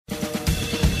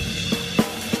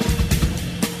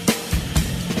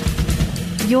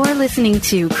You're listening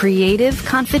to Creative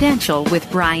Confidential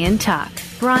with Brian Tuck.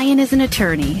 Brian is an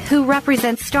attorney who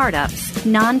represents startups,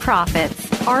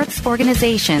 nonprofits, arts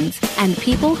organizations, and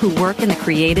people who work in the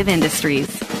creative industries.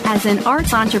 As an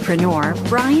arts entrepreneur,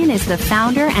 Brian is the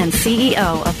founder and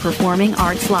CEO of Performing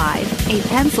Arts Live, a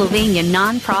Pennsylvania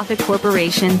nonprofit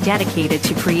corporation dedicated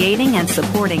to creating and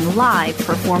supporting live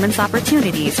performance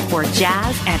opportunities for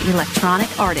jazz and electronic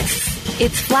artists.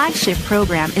 Its flagship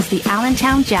program is the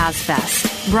Allentown Jazz Fest.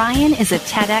 Brian is a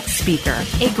TEDx speaker,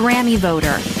 a Grammy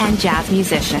voter, and jazz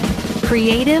musician.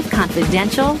 Creative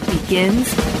Confidential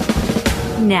begins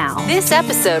now. This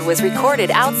episode was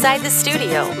recorded outside the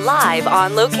studio, live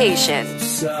on location.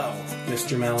 So,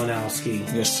 Mr. Malinowski.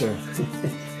 Yes, sir.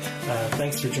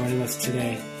 Thanks for joining us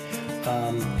today.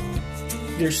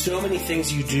 There's so many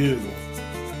things you do,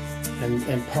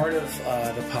 and part of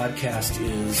the podcast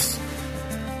is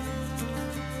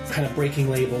kind of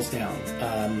breaking labels down.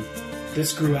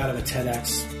 This grew out of a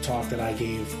TEDx talk that I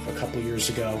gave a couple years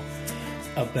ago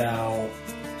about,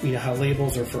 how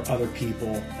labels are for other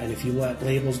people, and if you let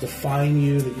labels define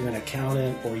you, that you're an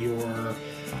accountant or you're,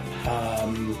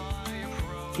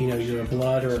 you're a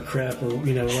blood or a crip or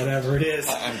whatever it is.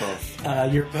 I'm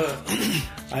both. You're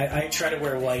both. I try to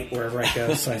wear white wherever I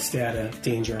go, so I stay out of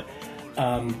danger.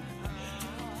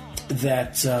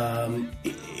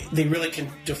 They really can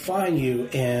define you,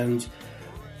 and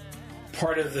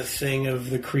part of the thing of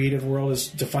the creative world is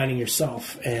defining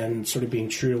yourself and sort of being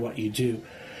true to what you do.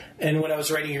 And when I was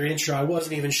writing your intro, I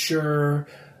wasn't even sure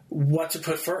what to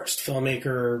put first.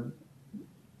 Filmmaker,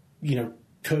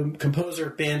 composer,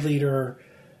 band leader,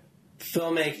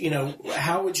 filmmaker,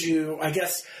 how would you, I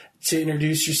guess, to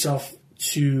introduce yourself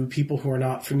to people who are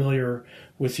not familiar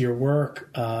with your work,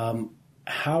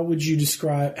 how would you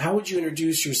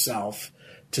introduce yourself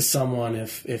to someone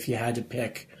if you had to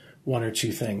pick one or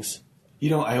two things?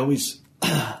 I always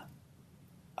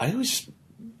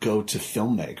go to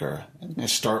filmmaker. I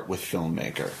start with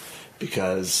filmmaker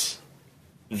because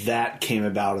that came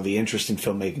about, or the interest in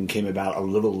filmmaking came about a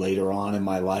little later on in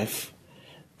my life.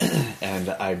 And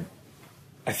I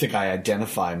think I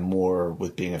identify more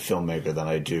with being a filmmaker than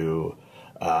I do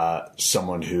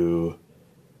someone who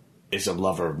is a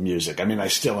lover of music. I mean, I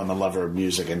still am a lover of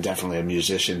music and definitely a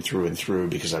musician through and through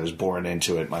because I was born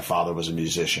into it. My father was a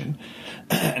musician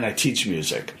and I teach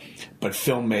music. But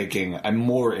filmmaking, I'm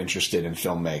more interested in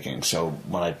filmmaking. So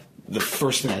the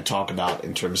first thing I talk about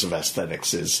in terms of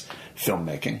aesthetics is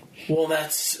filmmaking. Well,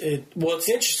 that's it. Well, it's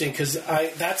interesting because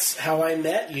that's how I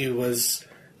met you was,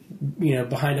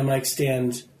 behind a mic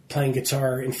stand playing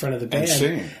guitar in front of the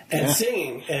band. And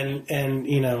singing.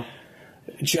 And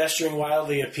gesturing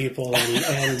wildly at people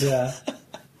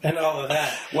and all of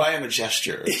that. Well, I am a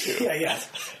gesturer. Yeah.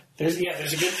 There's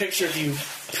a good picture of you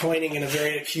pointing in a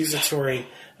very accusatory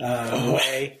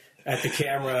way at the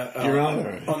camera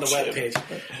on the webpage.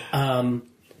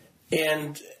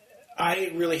 And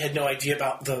I really had no idea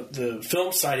about the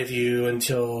film side of you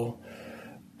until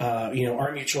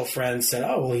our mutual friend said,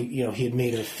 "Oh, well, he had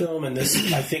made a film," and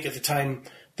this I think at the time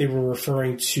they were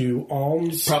referring to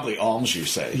Alms. Probably Alms, you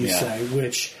say,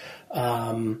 which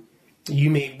you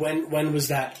made. When was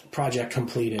that project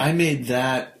completed? I made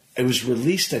that. It was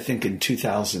released, I think, in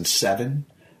 2007.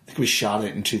 I think we shot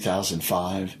it in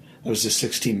 2005. It was a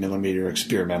 16-millimeter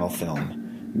experimental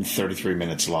film, 33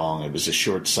 minutes long. It was a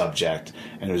short subject,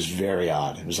 and it was very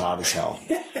odd. It was odd as hell.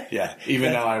 Yeah,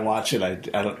 even though I watch it,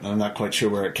 I'm not quite sure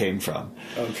where it came from.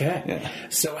 Okay. Yeah.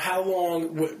 So how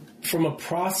long, from a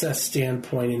process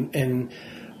standpoint, and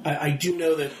I do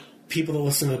know that people that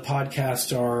listen to the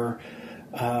podcast are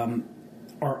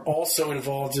also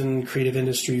involved in creative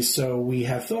industries. So we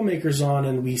have filmmakers on,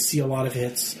 and we see a lot of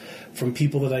hits from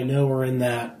people that I know are in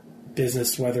that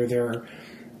business, whether they're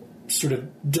sort of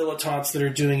dilettantes that are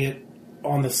doing it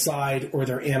on the side, or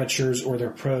they're amateurs, or they're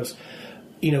pros.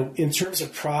 In terms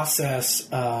of process,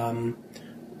 to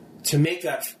make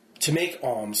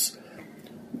Alms,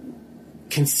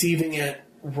 conceiving it,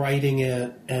 writing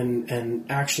it, and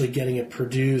actually getting it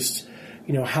produced,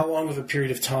 how long of a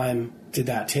period of time did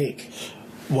that take?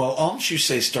 Well, Alms, you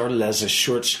say, started as a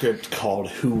short script called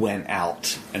Who Went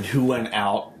Out. And Who Went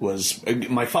Out was...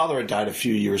 My father had died a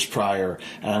few years prior,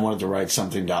 and I wanted to write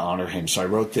something to honor him. So I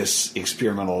wrote this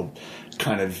experimental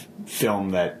kind of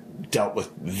film that dealt with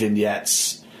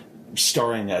vignettes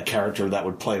starring a character that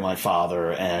would play my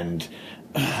father and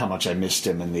how much I missed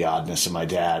him and the oddness of my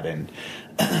dad. And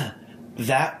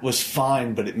that was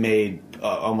fine, but it made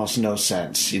almost no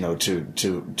sense, to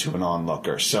an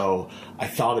onlooker. So I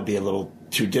thought it'd be a little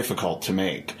too difficult to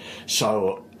make.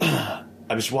 So I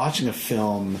was watching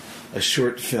a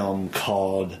short film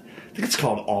called think it's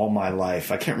called All My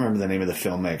Life. I can't remember the name of the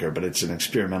filmmaker, but it's an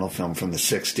experimental film from the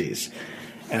 60s.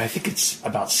 And I think it's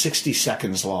about 60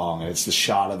 seconds long. And it's the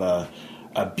shot of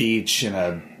a beach, and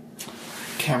a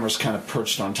camera's kind of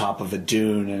perched on top of a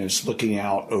dune, and it's looking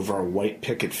out over a white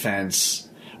picket fence.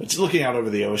 It's looking out over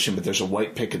the ocean, but there's a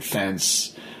white picket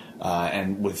fence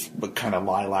and with kind of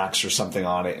lilacs or something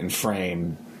on it in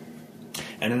frame.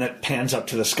 And then it pans up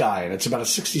to the sky, and it's about a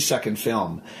 60-second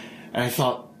film. And I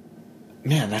thought,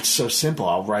 man, that's so simple.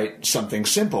 I'll write something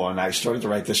simple. And I started to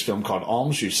write this film called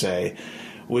Alms, You Say,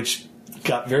 which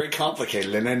got very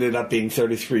complicated and ended up being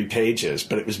 33 pages.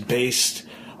 But it was based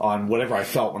on whatever I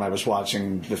felt when I was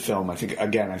watching the film. I think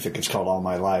it's called All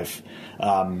My Life.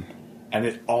 And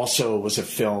it also was a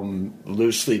film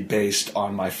loosely based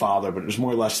on my father, but it was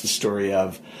more or less the story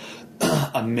of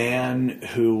a man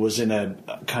who was in a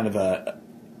kind of a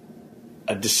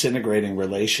disintegrating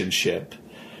relationship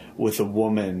with a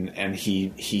woman, and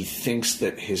he thinks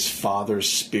that his father's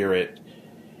spirit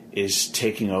is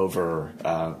taking over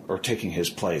or taking his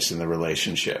place in the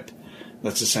relationship.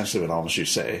 That's essentially what Alms You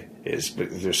Say is, but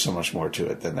there's so much more to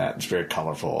it than that. It's very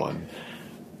colorful. And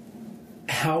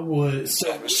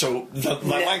the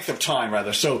length of time,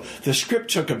 rather. So the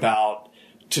script took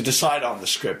to decide on the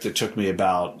script, it took me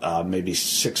about maybe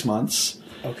 6 months.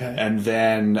 Okay. And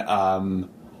then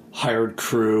hired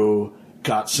crew,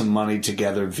 got some money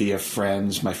together via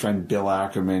friends. My friend Bill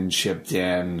Ackerman chipped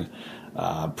in,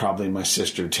 probably my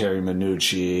sister Terry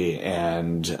Minucci,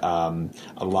 and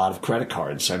a lot of credit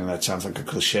cards. I know that sounds like a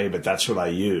cliche, but that's what I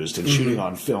used. And shooting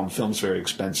on film's very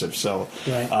expensive. So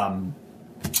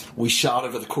we shot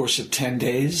over the course of 10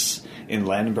 days in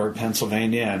Landenberg,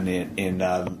 Pennsylvania, and in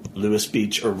Lewis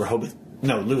Beach,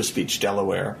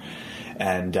 Delaware.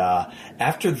 And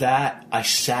after that, I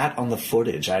sat on the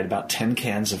footage. I had about 10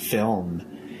 cans of film,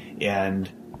 and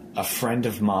a friend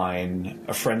of mine,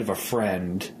 a friend of a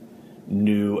friend,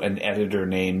 knew an editor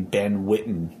named Ben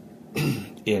Witten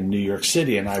in New York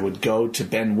City, and I would go to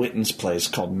Ben Witten's place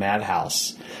called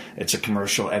Madhouse. It's a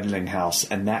commercial editing house,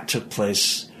 and that took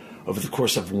place over the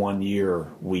course of 1 year.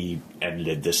 We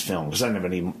edited this film because I didn't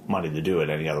have any money to do it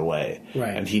any other way.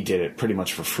 Right. And he did it pretty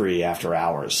much for free after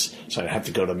hours. So I'd have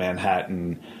to go to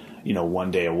Manhattan,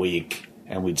 1 day a week,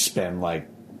 and we'd spend like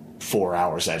 4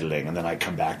 hours editing, and then I'd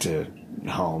come back to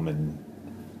home and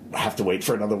have to wait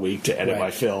for another week to edit my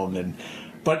film.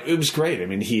 But it was great. I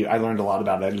mean, I learned a lot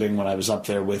about editing when I was up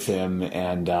there with him,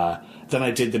 and then I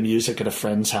did the music at a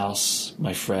friend's house,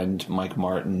 my friend Mike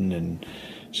Martin, and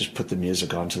just put the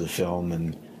music onto the film.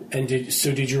 And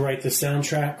did you write the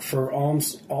soundtrack for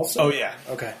Alms also? Oh, yeah.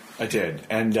 Okay. I did.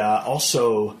 And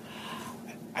also,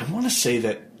 I want to say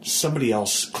that somebody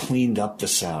else cleaned up the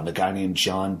sound, a guy named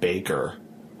John Baker,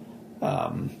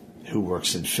 who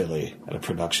works in Philly, at a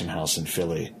production house in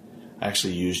Philly. I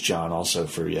actually used John also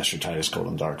for Yes, Your Tide is Cold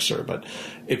and Dark, Sir, but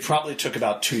it probably took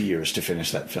about 2 years to finish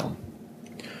that film.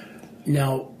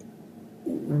 Now,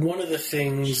 one of the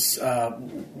things,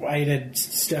 I had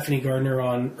Stephanie Gardner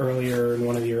on earlier in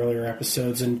one of the earlier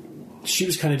episodes, and she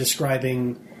was kind of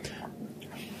describing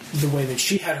the way that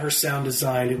she had her sound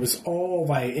designed. It was all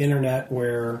via internet,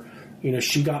 where,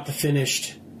 she got the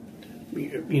finished,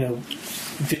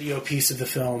 video piece of the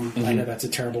film. I know that's a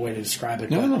terrible way to describe it.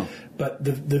 But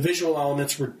the visual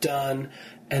elements were done,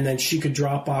 and then she could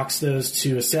Dropbox those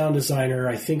to a sound designer.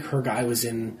 I think her guy was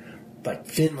in like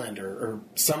Finland or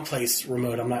someplace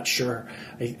remote. I'm not sure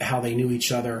how they knew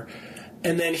each other.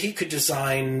 And then he could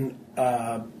design,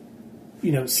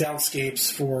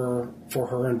 soundscapes for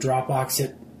her and Dropbox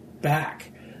it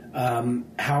back.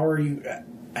 How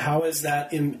has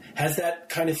that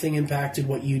kind of thing impacted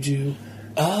what you do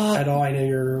at all? I know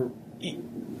you're...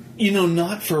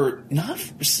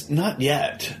 not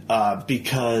yet,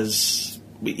 because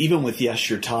even with Yes,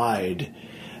 Your Tide,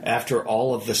 after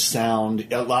all of the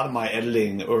sound, a lot of my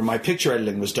editing, or my picture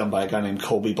editing, was done by a guy named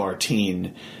Colby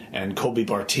Bartine, and Colby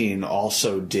Bartine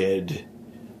also did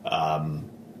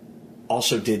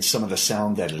some of the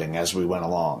sound editing as we went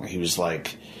along. He was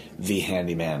like the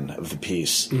handyman of the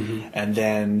piece. And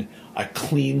then I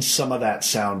cleaned some of that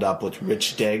sound up with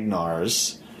Rich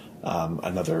Dagnars,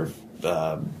 another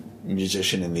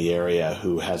musician in the area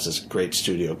who has this great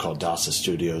studio called Dasa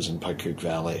Studios in Pike Creek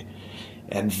Valley.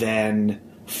 And then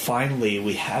finally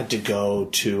we had to go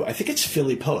to, I think it's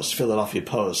Philadelphia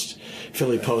Post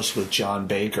with John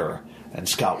Baker and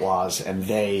Scott Waz, and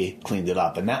they cleaned it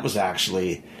up. And that was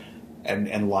actually,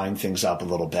 and lined things up a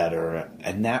little better.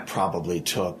 And that probably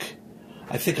took,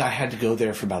 I think I had to go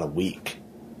there for about a week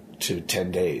to 10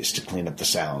 days to clean up the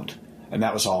sound. And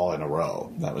that was all in a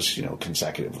row. That was,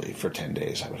 consecutively for 10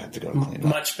 days. I would have to go clean up.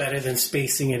 Much better than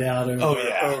spacing it out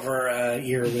over a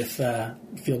year with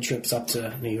field trips up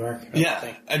to New York.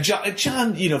 Yeah. And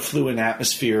John, flew in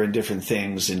atmosphere and different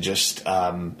things and just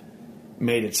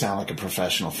made it sound like a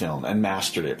professional film and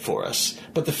mastered it for us.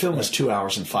 But the film is 2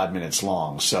 hours and 5 minutes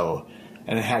long,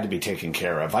 and it had to be taken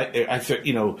care of. I thought,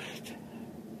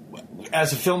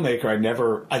 as a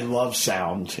filmmaker, I love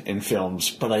sound in films,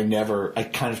 but I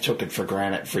kind of took it for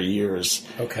granted for years.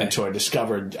 Okay. Until I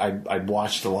discovered, I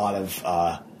watched a lot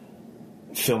of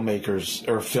filmmakers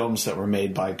or films that were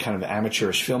made by kind of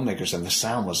amateurish filmmakers, and the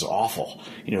sound was awful,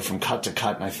 from cut to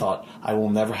cut. And I thought, I will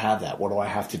never have that. What do I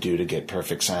have to do to get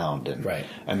perfect sound?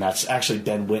 And that's actually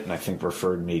Ben Whitten, I think,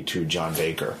 referred me to John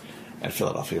Baker at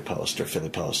Philadelphia Post or Philly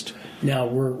Post. Now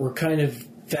we're kind of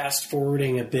fast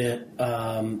forwarding a bit.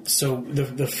 So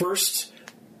the first,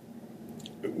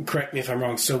 correct me if I'm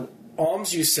wrong. So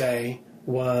Alms, you say,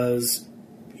 was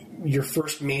your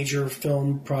first major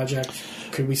film project.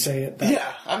 Could we say it?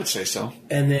 Yeah, I would say so.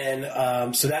 And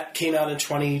then, so that came out in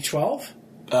 2012?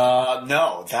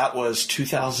 No, that was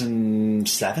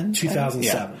 2007. 2007.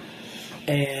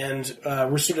 Yeah. And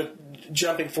we're sort of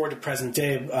jumping forward to present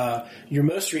day. Your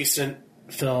most recent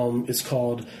film is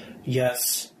called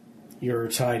Yes, Your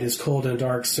Tide is Cold and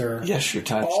Dark, Sir. Yes, Your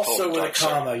Tide is also Cold and Dark, with a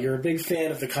comma. You're a big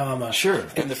fan of the comma. Sure,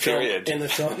 in the period. In the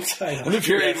film title. And the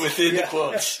period within the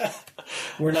quotes.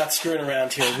 We're not screwing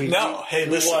around here. We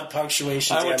want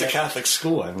punctuation. I went to Catholic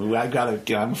school, and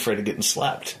I'm afraid of getting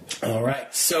slapped. All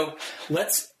right, so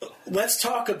let's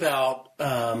talk about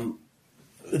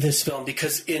this film,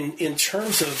 because in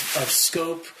terms of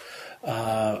scope,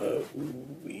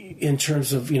 in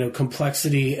terms of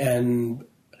complexity, and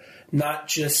not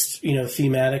just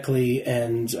thematically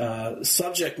and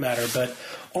subject matter, but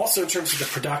also in terms of the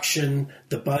production,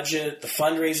 the budget, the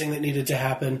fundraising that needed to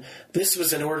happen. This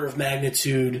was an order of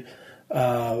magnitude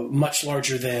much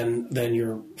larger than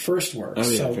your first work. Oh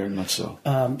yeah, very much so.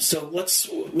 So let's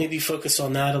maybe focus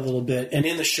on that a little bit. And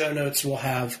in the show notes, we'll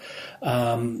have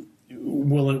we'll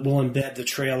embed the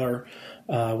trailer,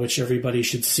 which everybody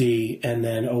should see, and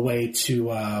then a way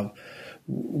to.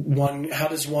 How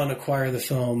does one acquire the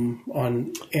film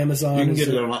on Amazon? You can get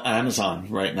it on Amazon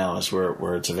right now is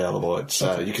where it's available. It's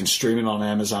okay. You can stream it on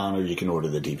Amazon, or you can order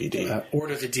the DVD.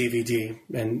 Order the DVD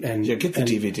and get the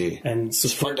DVD. And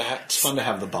support, it's fun to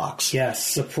have the box. Yes,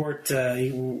 support.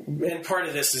 And part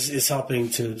of this is helping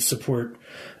to support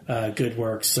good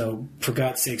work. So for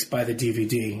God's sakes, buy the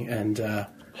DVD and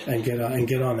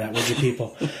get on that, would you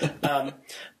people?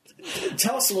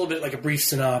 Tell us a little bit, like a brief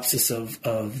synopsis of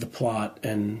the plot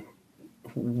and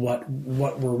what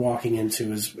we're walking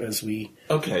into as we...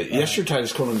 Okay, Yes, Your Tide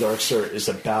is Cold and Dark, Sir is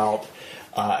about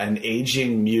an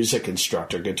aging music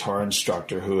instructor, guitar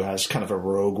instructor, who has kind of a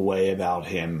rogue way about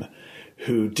him,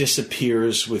 who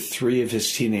disappears with 3 of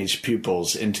his teenage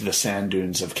pupils into the sand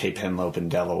dunes of Cape Henlopen in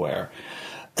Delaware.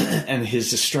 And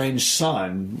his estranged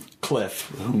son, Cliff,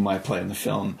 whom I play in the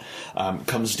film,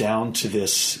 comes down to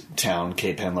this town,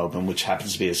 Cape Henlopen, which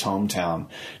happens to be his hometown,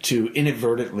 to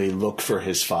inadvertently look for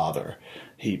his father.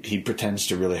 He pretends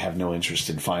to really have no interest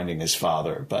in finding his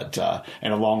father, but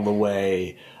and along the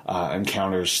way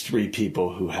encounters 3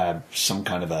 people who have some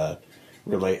kind of a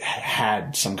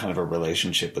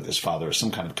relationship with his father,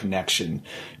 some kind of connection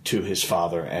to his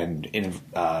father, and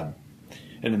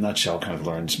in a nutshell, kind of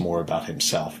learns more about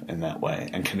himself in that way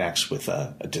and connects with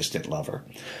a distant lover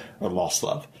or lost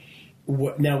love.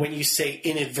 Now, when you say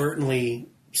inadvertently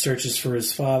searches for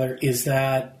his father, is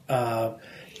that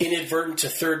inadvertent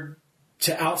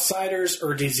to outsiders,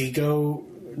 or does he go?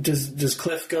 Does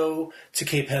Cliff go to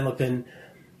Cape Henlopen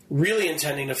really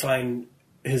intending to find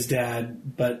his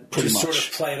dad, but just sort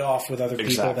of play it off with other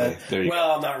people that,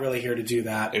 I'm not really here to do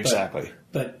that. Exactly.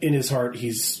 But in his heart,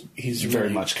 he's very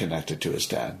much connected to his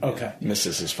dad. Okay.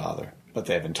 Misses his father, but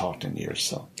they haven't talked in years,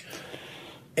 so.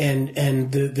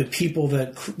 And the people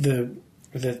that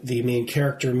the main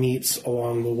character meets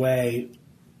along the way,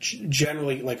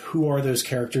 generally, like, who are those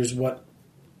characters? What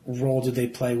role did they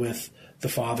play with the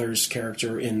father's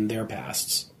character in their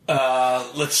pasts?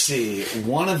 Let's see.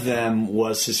 One of them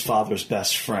was his father's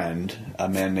best friend, a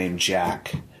man named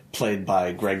Jack, played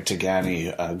by Greg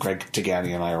Tagani. Greg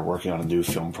Tagani and I are working on a new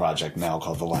film project now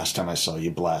called The Last Time I Saw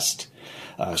You Blessed.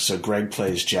 So Greg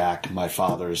plays Jack, my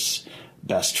father's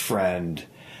best friend.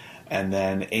 And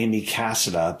then Amy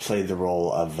Cassida played the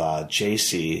role of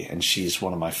JC, and she's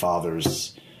one of my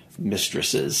father's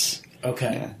mistresses.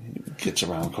 Okay. Yeah, gets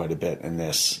around quite a bit in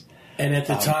this. And at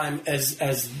the time, as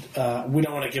we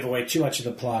don't want to give away too much of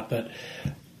the plot, but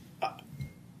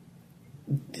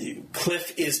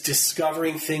Cliff is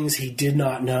discovering things he did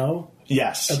not know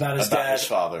Yes, about his dad, his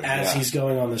father, as he's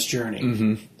going on this journey.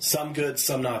 Mm-hmm. Some good,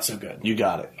 some not so good. You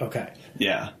got it. Okay.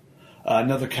 Yeah.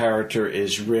 Another character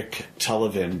is Rick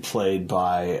Tullivan, played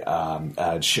by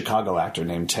a Chicago actor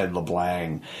named Ted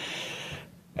LeBlanc.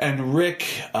 And Rick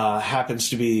happens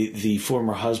to be the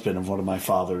former husband of one of my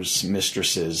father's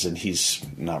mistresses, and he's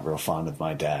not real fond of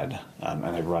my dad. And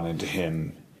I run into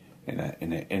him in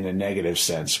a negative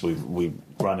sense. We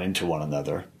run into one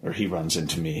another, or he runs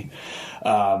into me.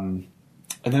 And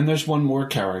then there's one more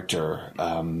character.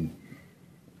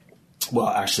 Well,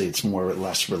 actually, it's more or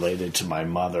less related to my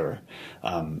mother,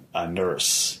 a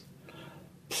nurse,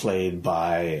 played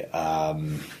by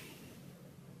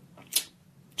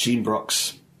Jean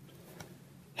Brooks.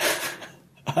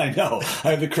 I know. I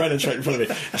have the credits right in front of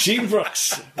me. Jean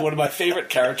Brooks, one of my favorite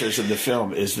characters in the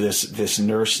film, is this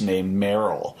nurse named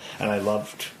Meryl, and I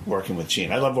loved working with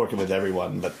Jean. I love working with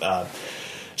everyone, but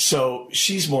so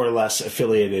she's more or less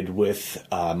affiliated with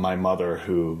my mother,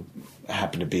 who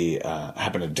happened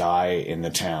to die in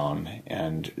the town,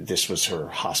 and this was her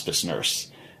hospice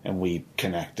nurse, and we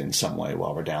connect in some way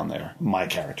while we're down there. My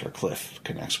character, Cliff,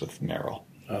 connects with Meryl.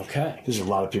 Okay. There's a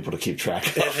lot of people to keep track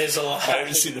of. It is a lot. I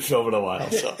haven't seen the film in a while,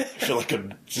 so I feel like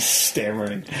I'm just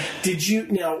stammering. Did you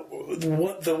now?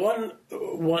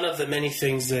 One of the many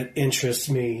things that interests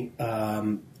me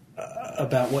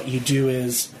about what you do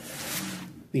is,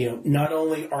 not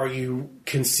only are you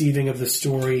conceiving of the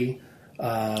story,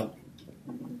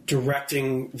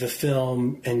 directing the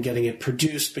film, and getting it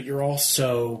produced, but you're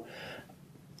also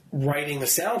writing the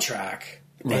soundtrack,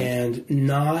 right. And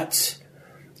not.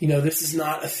 This is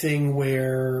not a thing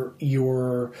where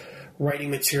you're writing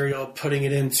material, putting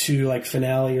it into like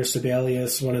Finale or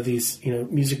Sibelius, one of these,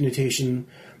 music notation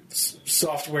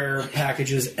software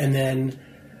packages, and then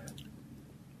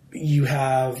you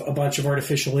have a bunch of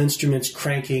artificial instruments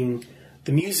cranking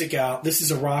the music out. This is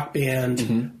a rock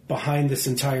band behind this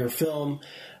entire film.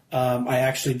 I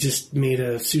actually just made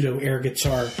a pseudo air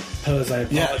guitar pose. I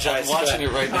apologize. Yeah, I'm watching it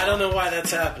right now. I don't know why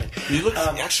that's happening. You look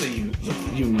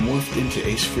you morphed into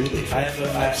Ace Frehley.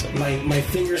 My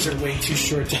fingers are way too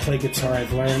short to play guitar.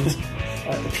 I've learned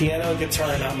the piano and guitar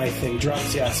are not my thing.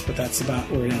 Drums, yes, but that's about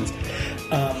where it ends.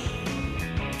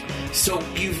 So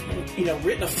you've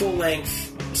written a full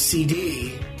length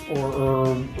CD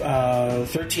or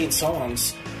 13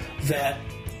 songs that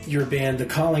your band, the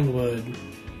Collingwood,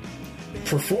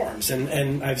 performs,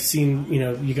 and I've seen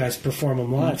you guys perform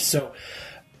them live. So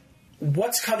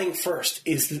what's coming first?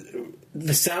 Is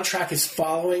the soundtrack is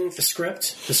following the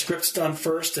script? The script's done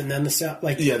first, and then the sound.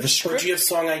 The script. Or do you have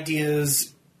song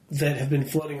ideas that have been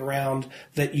floating around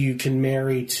that you can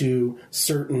marry to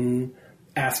certain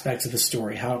aspects of the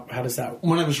story? How does that?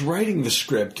 When I was writing the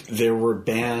script, there were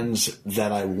bands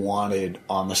that I wanted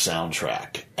on the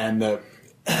soundtrack, and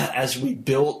as we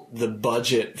built the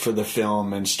budget for the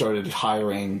film and started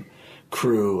hiring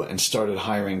crew and started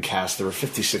hiring cast, there were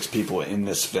 56 people in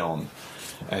this film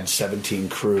and 17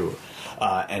 crew.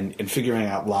 And figuring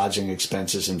out lodging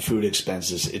expenses and food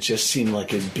expenses, it just seemed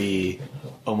like it'd be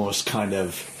almost kind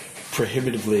of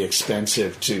prohibitively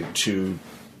expensive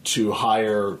to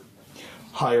hire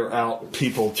out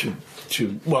people to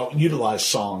utilize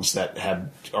songs that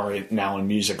are now in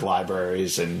music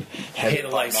libraries and pay the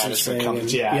licensing.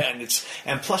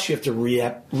 And plus you have to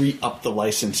re-up the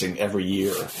licensing every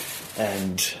year,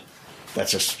 and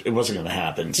that's just, it wasn't going to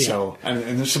happen. Yeah. So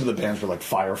and there's some of the bands were like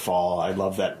Firefall. I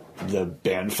love that the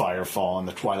band Firefall and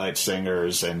the Twilight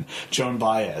Singers and Joan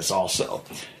Baez also.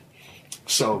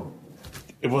 So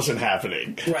it wasn't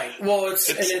happening. Right. Well,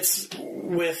 it's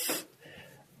with.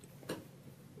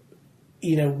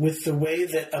 With the way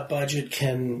that a budget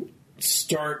can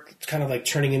start kind of like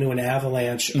turning into an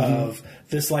avalanche of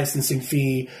this licensing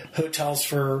fee, hotels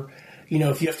for,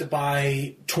 if you have to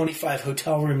buy 25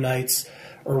 hotel room nights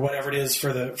or whatever it is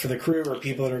for the crew or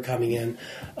people that are coming in,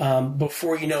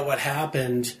 before you know what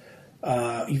happened,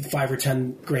 $5 or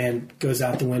 $10 goes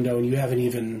out the window and you haven't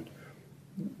even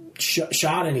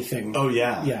shot anything. Oh,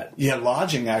 yeah. Yet. Yeah,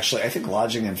 lodging, actually. I think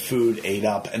lodging and food ate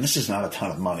up, and this is not a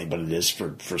ton of money, but it is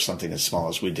for something as small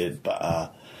as we did.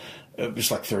 But it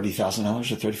was like $30,000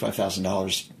 or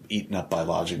 $35,000 eaten up by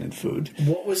lodging and food.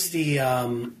 What was the,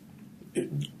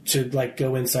 to like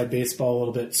go inside baseball a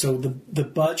little bit, so the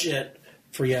budget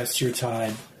for Yes, Your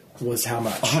Tide was how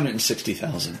much?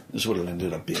 $160,000 is what it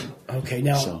ended up being. Okay,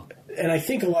 now... And I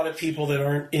think a lot of people that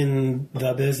aren't in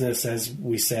the business, as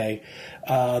we say,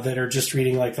 that are just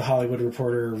reading like the Hollywood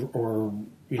Reporter or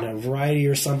Variety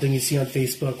or something you see on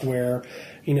Facebook, where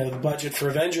the budget for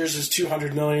Avengers is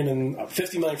 $200 million and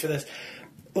 $50 million for this.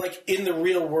 Like in the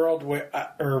real world,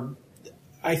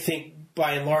 I think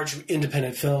by and large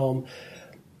independent film,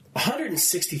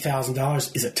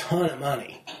 $160,000 is a ton of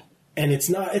money. And it's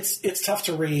not. It's tough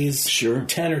to raise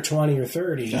 10 or 20 or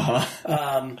 30.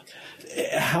 Uh-huh.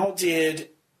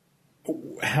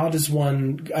 How does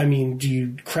one? I mean, do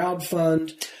you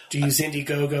crowdfund? Do you use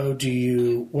Indiegogo?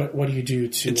 What do you do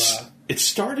to? It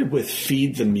started with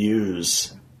Feed the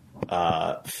Muse.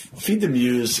 Feed the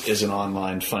Muse is an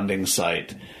online funding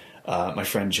site. My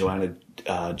friend Joanna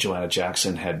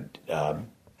Jackson had kind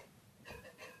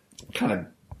of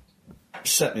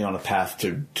set me on a path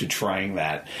to trying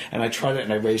that. And I tried it,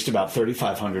 and I raised about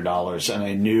 $3,500. And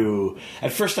I knew,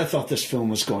 at first I thought this film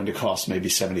was going to cost maybe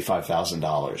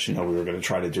 $75,000. You know, we were going to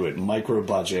try to do it micro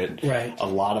budget, right. A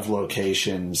lot of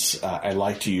locations. I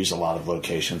like to use a lot of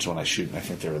locations when I shoot, and I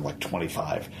think there were like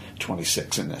 25,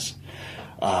 26 in this.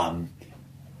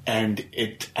 And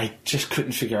I just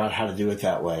couldn't figure out how to do it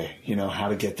that way, you know, how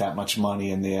to get that much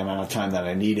money in the amount of time that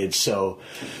I needed. So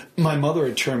my mother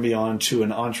had turned me on to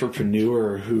an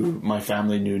entrepreneur who my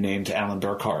family knew named Alan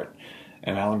Burkhart.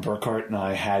 And Alan Burkhart and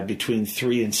I had between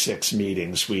 3 and 6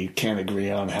 meetings. We can't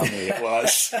agree on how many it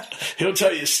was. He'll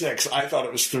tell you 6. I thought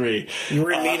it was 3. You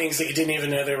were in meetings that you didn't even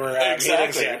know there were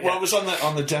exactly. meetings. Well, it was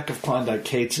on the deck of Klondike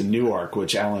Kate's in Newark,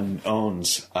 which Alan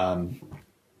owns.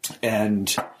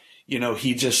 And you know,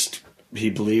 he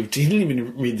believed, he didn't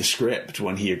even read the script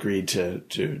when he agreed to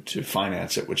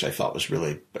finance it, which I thought was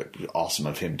really awesome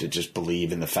of him to just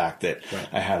believe in the fact that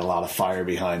I had a lot of fire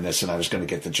behind this and I was going to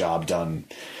get the job done.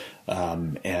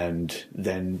 And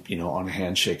then, you know, on a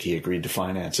handshake, he agreed to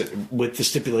finance it with the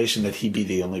stipulation that he be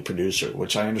the only producer,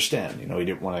 which I understand. You know, he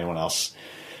didn't want anyone else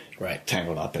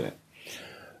tangled up in it.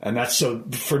 And that's so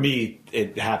for me,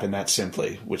 it happened that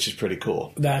simply, which is pretty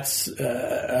cool. That's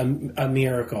a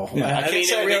miracle. Yeah,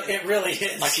 it really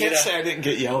is. I can't say I didn't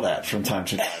get yelled at from time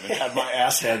to time and had my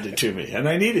ass handed to me, and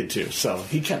I needed to. So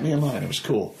he kept me in line. It was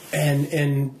cool. And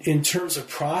in terms of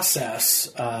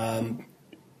process, you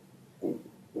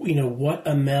know, what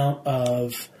amount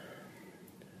of,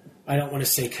 I don't want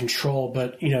to say control,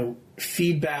 but, you know,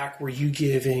 feedback were you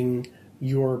giving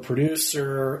your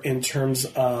producer in terms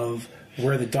of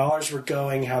where the dollars were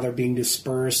going, how they're being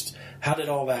dispersed? How did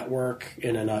all that work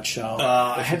in a nutshell?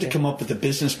 I had to come up with a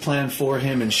business plan for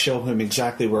him and show him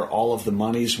exactly where all of the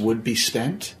monies would be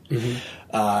spent. Mm-hmm.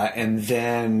 And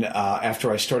then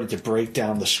after I started to break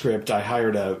down the script, I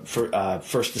hired a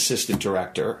first assistant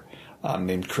director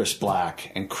named Chris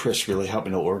Black, and Chris really helped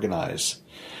me to organize.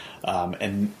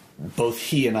 And both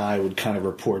he and I would kind of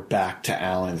report back to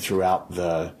Alan throughout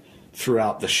the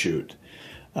shoot.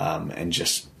 And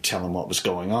just tell him what was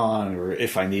going on, or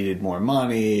if I needed more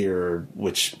money, or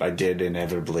which I did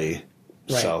inevitably.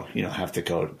 Right. So, you know, have to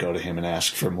go to him and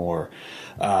ask for more.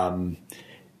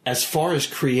 As far as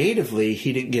creatively,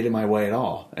 he didn't get in my way at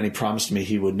all, and he promised me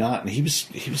he would not. And he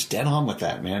was dead on with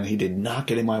that, man. He did not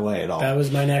get in my way at all. That was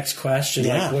my next question.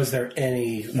 Yeah. Like, was there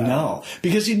any? No,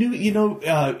 because he knew. You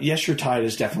know, Yes, Your Tide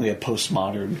is definitely a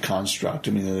postmodern construct.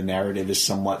 I mean, the narrative is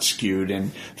somewhat skewed,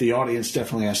 and the audience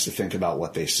definitely has to think about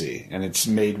what they see, and it's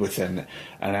made with an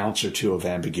ounce or two of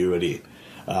ambiguity,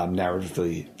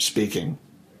 narratively speaking.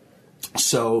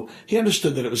 So he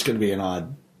understood that it was going to be an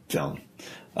odd film.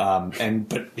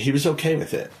 But he was okay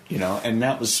with it, you know, and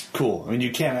that was cool. I mean,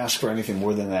 you can't ask for anything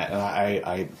more than that, and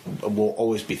I will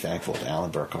always be thankful to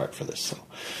Alan Burkhart for this. So,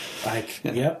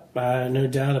 no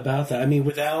doubt about that. I mean,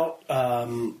 without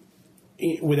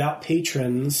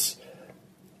patrons,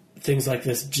 things like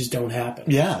this just don't happen.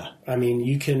 Yeah, I mean,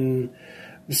 you can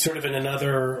sort of in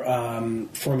another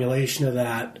formulation of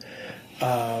that.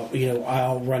 You know,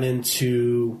 I'll run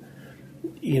into,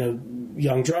 you know,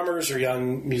 young drummers or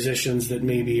young musicians that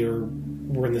maybe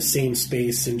were in the same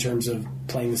space in terms of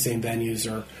playing the same venues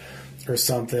or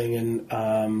something,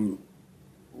 and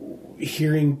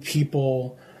hearing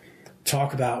people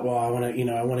talk about, well, I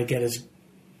want to get as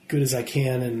good as I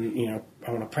can, and, you know,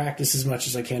 I want to practice as much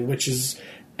as I can, which is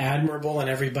admirable, and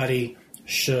everybody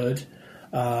should.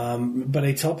 But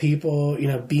I tell people, you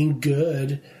know, being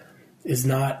good is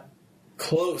not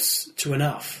close to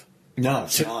enough. No,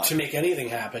 it's not. To make anything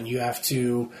happen, you have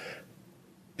to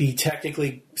be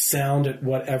technically sound at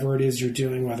whatever it is you're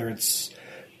doing, whether it's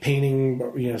painting,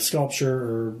 you know, sculpture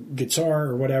or guitar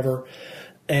or whatever.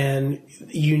 And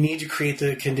you need to create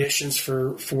the conditions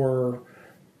for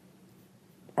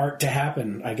art to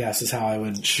happen, I guess, is how I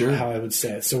would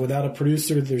say it. So without a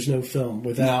producer, there's no film.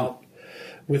 Without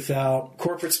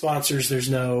corporate sponsors, there's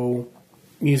no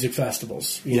music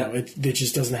festivals. You know, it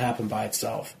just doesn't happen by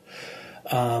itself.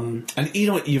 And you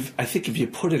know, I think if you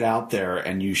put it out there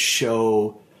and you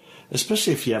show,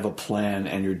 especially if you have a plan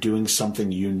and you're doing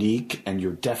something unique and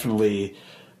you're definitely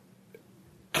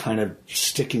kind of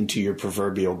sticking to your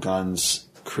proverbial guns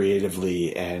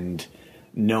creatively and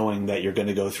knowing that you're going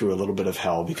to go through a little bit of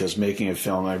hell, because making a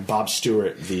film, Bob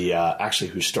Stewart, actually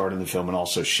who starred in the film and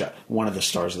also one of the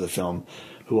stars of the film,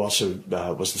 who also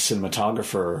was the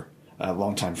cinematographer, a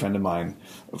longtime friend of mine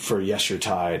for Yes, Your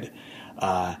Tide.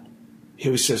 He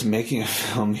always says making a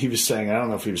film, he was saying, I don't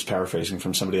know if he was paraphrasing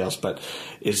from somebody else, but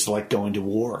it's like going to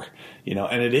war,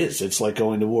 and it is. It's like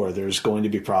going to war. There's going to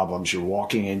be problems. You're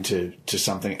walking into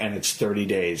something, and it's 30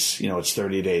 days. It's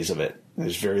 30 days of it.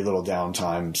 There's very little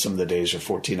downtime. Some of the days are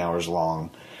 14 hours long,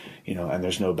 and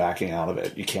there's no backing out of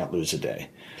it. You can't lose a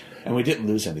day. And we didn't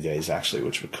lose any days, actually,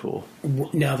 which was cool.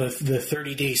 Now, the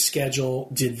 30-day schedule,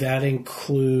 did that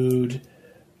include...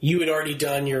 You had already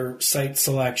done your site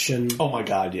selection. Oh, my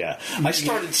God, yeah. I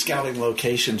started scouting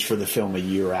locations for the film a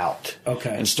year out.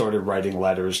 Okay. And started writing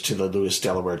letters to the Lewis,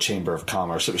 Delaware Chamber of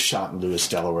Commerce. It was shot in Lewis,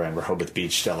 Delaware and Rehoboth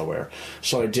Beach, Delaware.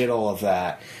 So I did all of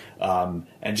that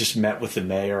and just met with the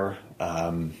mayor,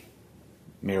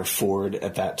 Mayor Ford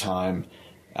at that time,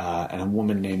 and a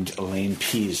woman named Elaine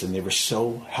Pease, and they were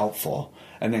so helpful.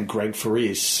 And then Greg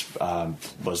Faris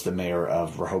was the mayor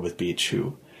of Rehoboth Beach,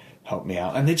 who helped me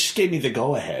out, and they just gave me the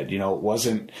go-ahead. It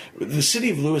wasn't... The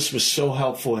city of Lewis was so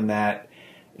helpful in that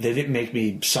they didn't make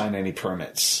me sign any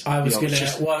permits. I was going to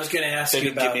ask you about... They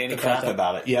didn't give me any crap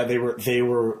about it. Yeah, they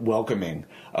were welcoming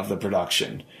of the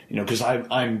production. Because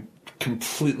I'm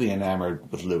completely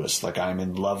enamored with Lewis. Like, I'm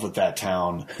in love with that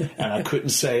town, and I couldn't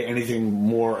say anything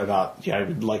more about, I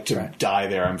would like to die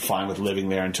there. I'm fine with living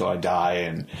there until I die,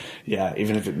 and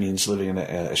even if it means living in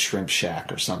a shrimp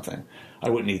shack or something. I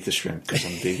wouldn't eat the shrimp because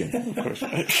I'm vegan, of course.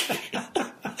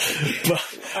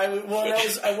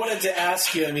 I wanted to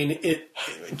ask you,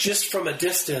 just from a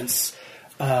distance,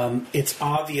 it's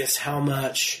obvious how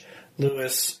much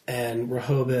Lewis and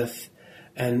Rehoboth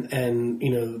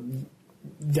and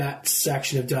that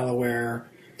section of Delaware,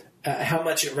 how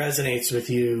much it resonates with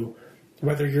you,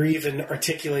 whether you're even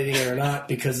articulating it or not,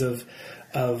 because of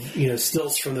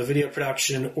stills from the video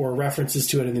production or references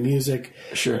to it in the music.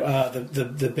 Sure.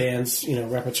 The band's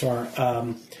repertoire.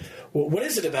 What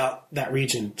is it about that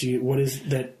region? What is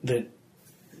that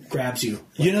grabs you?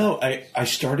 I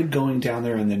started going down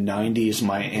there in the 90s.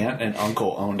 My aunt and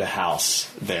uncle owned a house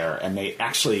there, and they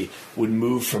actually would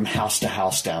move from house to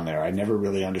house down there. I never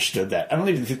really understood that. I don't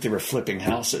even think they were flipping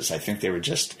houses. I think they were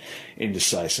just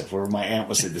indecisive, where my aunt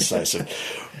was indecisive.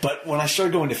 But when I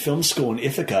started going to film school in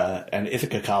Ithaca, and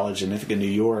Ithaca College in Ithaca, New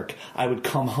York, I would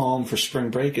come home for spring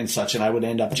break and such, and I would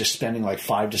end up just spending like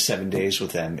 5 to 7 days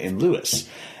with them in Lewis.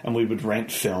 And we would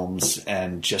rent films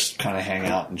and just kind of hang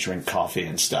out and drink coffee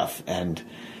and stuff. And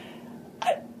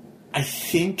I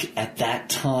think at that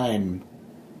time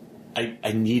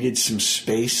I needed some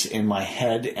space in my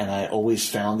head, and I always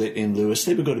found it in Lewis.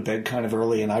 They would go to bed kind of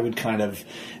early, and I would kind of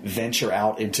venture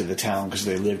out into the town because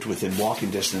they lived within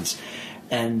walking distance.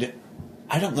 And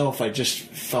I don't know if I just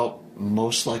felt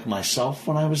most like myself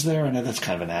when I was there. I know that's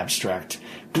kind of an abstract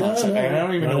concept. I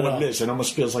don't even know what it is. It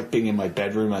almost feels like being in my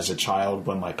bedroom as a child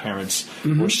when my parents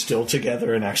were still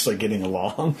together and actually getting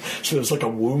along. So there's like a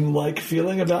womb-like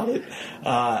feeling about it.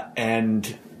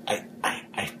 And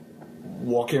I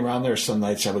walking around there some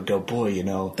nights, I would go, boy,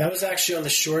 That was actually on the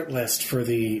short list for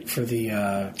the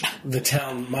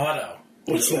town motto.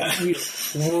 What's that?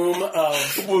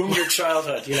 Womb of your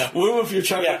childhood, Womb of your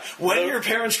childhood. Yeah. When your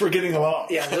parents were getting along.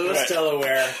 Yeah, Lewis, right.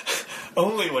 Delaware.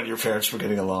 Only when your parents were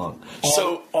getting along.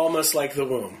 So almost like the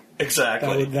womb.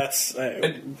 Exactly.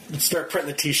 Start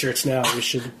printing the T-shirts now. We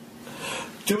should.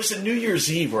 There was a New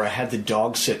Year's Eve where I had the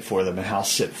dog sit for them and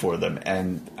house sit for them,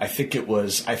 and I think it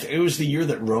was the year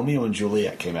that Romeo and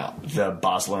Juliet came out, the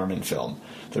Baz Luhrmann film,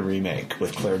 the remake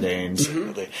with Claire Danes.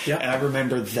 Yeah. And I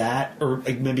remember that, or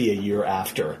maybe a year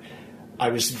after, I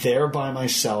was there by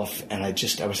myself, and I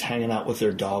was hanging out with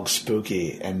their dog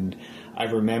Spooky, and I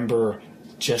remember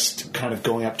just kind of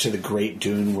going up to the Great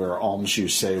Dune where Alms You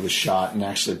Say was shot, and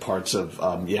actually parts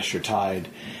of Yes, Your Tide,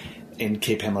 in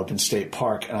Cape Henlopen State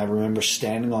Park, and I remember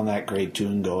standing on that Great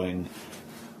Dune going,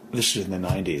 this was in the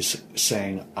 90s,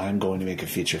 saying, I'm going to make a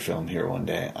feature film here one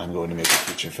day. I'm going to make a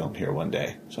feature film here one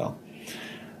day. So,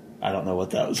 I don't know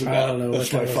what that was about. I don't know.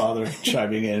 That's my father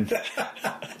chiming in.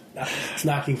 It's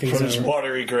knocking things from over. his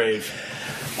watery grave.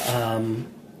 Well,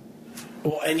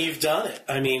 and you've done it.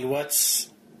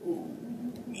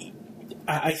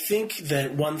 I think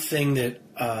that one thing that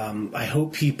I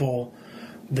hope people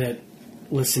that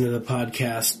listen to the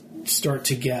podcast start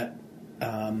to get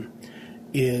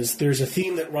is there's a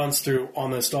theme that runs through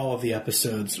almost all of the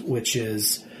episodes, which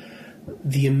is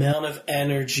the amount of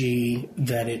energy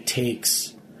that it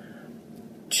takes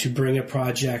to bring a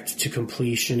project to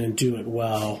completion and do it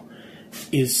well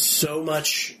is so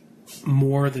much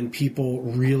more than people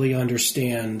really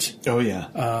understand. Oh,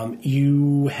 yeah.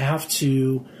 You have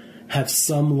to have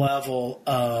some level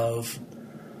of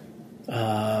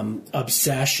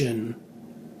obsession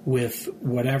with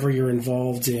whatever you're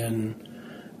involved in,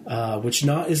 which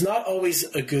is not always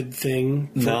a good thing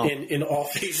in all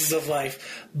phases of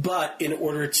life. But in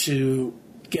order to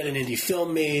get an indie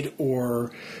film made,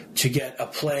 or to get a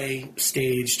play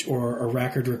staged, or a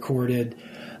record recorded,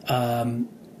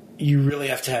 you really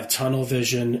have to have tunnel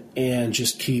vision and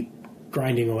just keep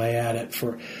grinding away at it.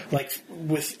 For, like,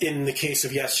 in the case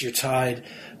of Yes, You're Tied,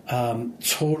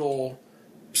 total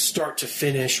start to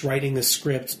finish, writing the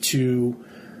script to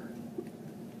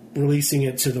releasing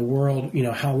it to the world. You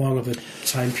know, how long of a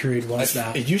time period was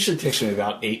that? It usually takes me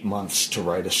about 8 months to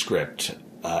write a script.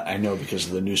 I know, because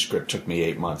the new script took me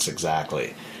 8 months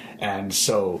exactly. And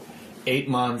so 8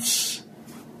 months,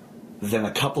 then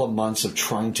a couple of months of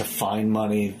trying to find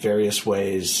money various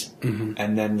ways,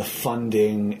 and then the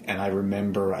funding. And I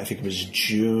remember, I think it was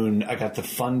June, I got the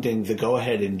funding, the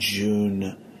go-ahead in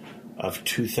June of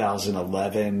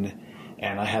 2011,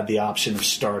 and I had the option of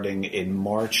starting in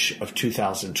March of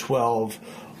 2012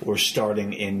 or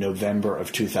starting in November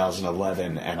of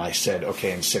 2011, and I said,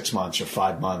 okay, in 6 months or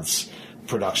 5 months,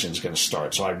 production's going to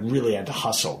start. So I really had to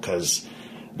hustle, because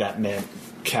that meant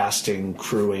casting,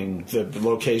 crewing, the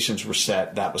locations were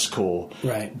set, that was cool.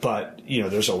 Right. But, you know,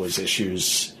 there's always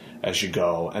issues as you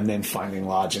go, and then finding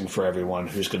lodging for everyone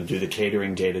who's going to do the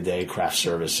catering day-to-day, craft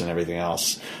service, and everything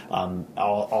else.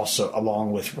 Also,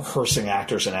 along with rehearsing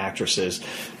actors and actresses.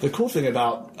 The cool thing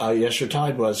about Yes, You're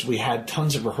Tied was we had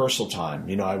tons of rehearsal time.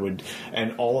 You know,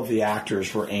 and all of the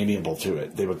actors were amiable to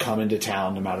it. They would come into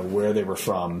town no matter where they were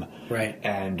from. Right.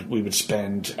 And we would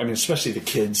spend, I mean, especially the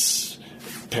kids'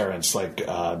 parents, like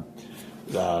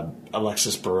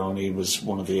Alexis Baroni was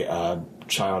one of the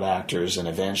child actors, and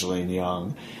Evangeline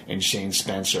Young and Shane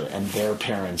Spencer, and their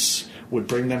parents would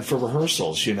bring them for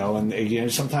rehearsals, you know, and, you know,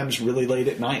 sometimes really late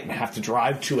at night, and have to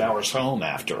drive 2 hours home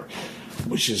after,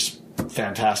 which is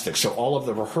fantastic. So all of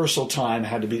the rehearsal time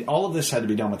all of this had to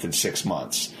be done within 6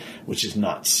 months, which is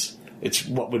nuts. It's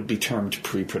what would be termed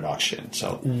pre-production.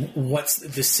 So what's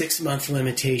the 6 month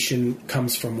limitation?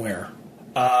 Comes from where?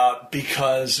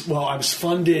 Because, well, I was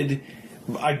funded.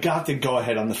 I got the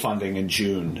go-ahead on the funding in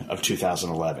June of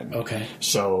 2011. Okay.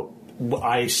 So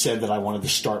I said that I wanted to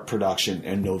start production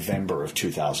in November of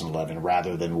 2011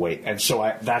 rather than wait. And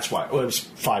so that's why. Well, it was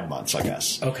 5 months, I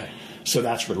guess. Okay. So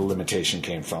that's where the limitation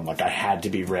came from. Like, I had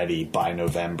to be ready by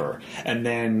November. And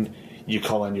then you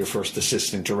call in your first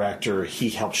assistant director. He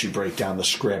helps you break down the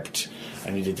script. I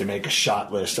needed to make a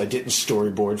shot list. I didn't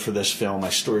storyboard for this film. I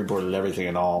storyboarded everything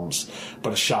in Alms.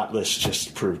 But a shot list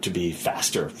just proved to be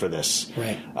faster for this.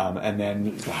 Right. And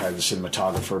then I hired the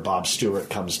cinematographer. Bob Stewart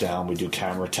comes down. We do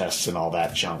camera tests and all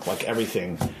that junk. Like,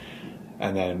 everything.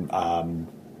 And then, I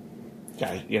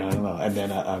don't know. And then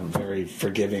a very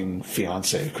forgiving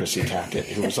fiance, Chrissy Tackett,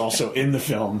 who was also in the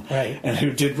film. Right. And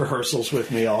who did rehearsals with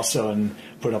me also, and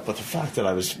put up with the fact that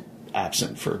I was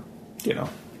absent for, you know,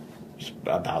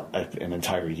 about an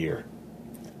entire year.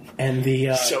 And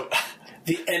also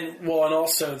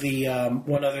the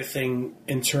one other thing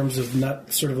in terms of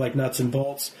nuts and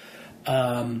bolts,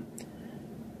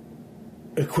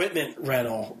 equipment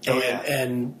rental,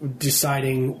 and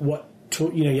deciding what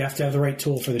tool, you know, you have to have the right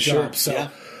tool for the job. So,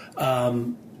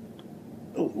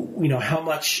 you know, how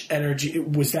much energy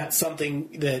was that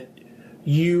something that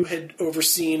you had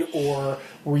overseen, or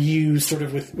were you sort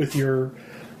of with your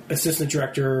assistant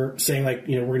director saying, like,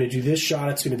 you know, we're going to do this shot,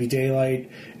 it's going to be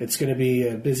daylight, it's going to be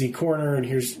a busy corner, and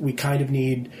we kind of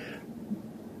need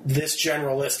this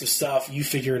general list of stuff, you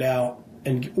figure it out,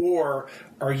 or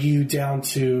are you down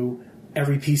to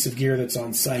every piece of gear that's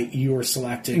on site you are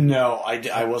selecting? No,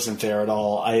 I wasn't there at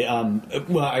all.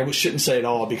 I shouldn't say at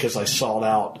all, because I sought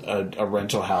out a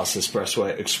rental house,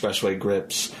 Expressway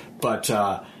Grips, but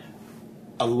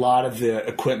a lot of the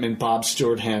equipment, Bob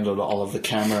Stewart handled all of the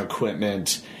camera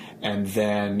equipment, and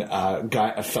then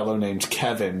a fellow named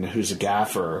Kevin, who's a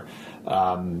gaffer,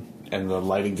 and the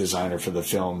lighting designer for the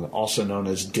film, also known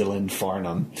as Dylan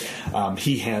Farnham,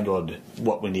 he handled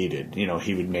what we needed. You know,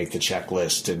 he would make the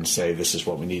checklist and say, this is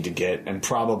what we need to get. And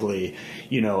probably,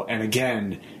 you know, and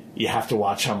again, you have to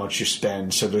watch how much you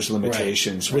spend, so there's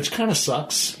limitations, which kind of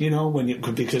sucks, you know,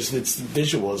 because it's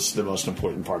visual is the most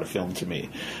important part of film to me.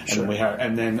 Sure.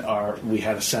 And then we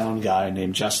had a sound guy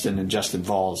named Justin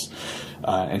Valls,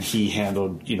 and he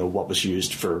handled, you know, what was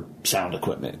used for sound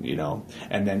equipment, you know,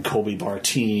 and then Colby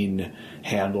Bartine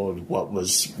handled what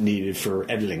was needed for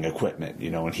editing equipment,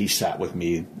 you know, and he sat with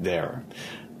me there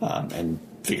and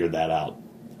figured that out.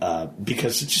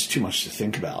 because it's just too much to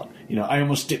think about. I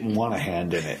almost didn't want a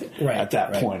hand in it. Right, At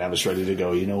that right. point, I was ready to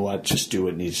go, you know what, just do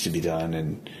what needs to be done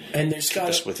and there's keep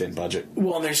us within budget.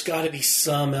 Well, there's got to be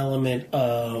some element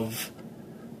of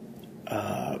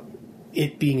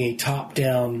it being a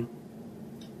top-down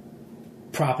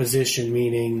proposition,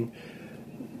 meaning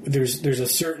there's a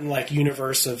certain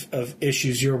universe of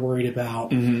issues you're worried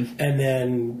about, and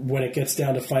then when it gets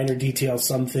down to finer details,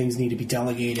 some things need to be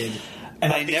delegated.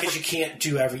 And you can't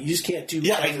do you just can't do.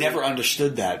 Yeah, I never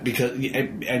understood that because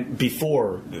and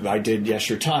before I did Yes,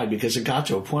 You're Tied, because it got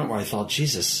to a point where I thought,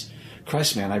 Jesus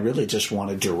Christ, man, I really just want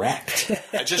to direct.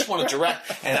 I just want to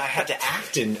direct, and I had to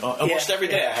act in almost every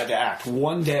day. I had to act.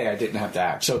 One day I didn't have to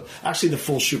act. So actually, the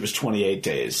full shoot was 28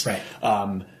 days. Right.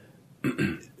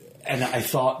 And I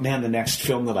thought, man, the next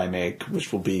film that I make,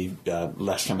 which will be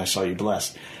Last Time I Saw You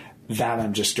Blessed, that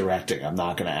I'm just directing. I'm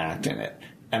not going to act in it.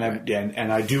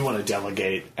 And I do want to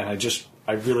delegate, and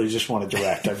I really just want to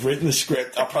direct. I've written the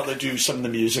script. I'll probably do some of the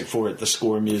music for it, the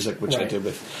score music, which I did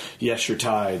with Yes, You're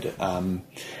Tied.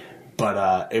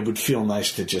 But it would feel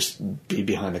nice to just be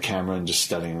behind the camera and just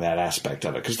studying that aspect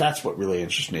of it, because that's what really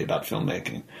interests me about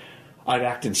filmmaking. I'd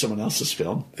act in someone else's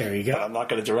film. There you go. But I'm not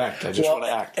going to direct. I just want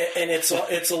to act. And it's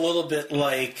a little bit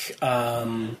like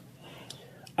I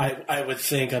would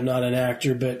think, I'm not an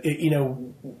actor, but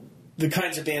the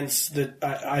kinds of bands that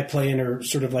I play in are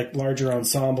sort of like larger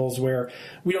ensembles where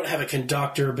we don't have a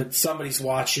conductor, but somebody's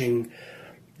watching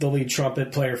the lead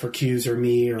trumpet player for cues, or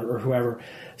me, or whoever.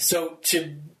 So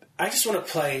I just want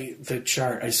to play the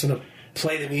chart. I just want to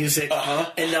play the music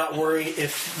and not worry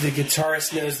if the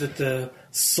guitarist knows that the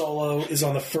solo is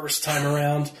on the first time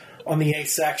around on the A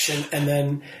section, and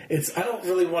then I don't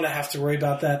really want to have to worry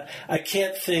about that. I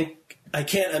can't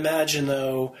imagine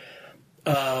though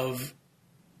of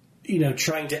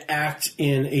trying to act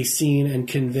in a scene and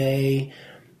convey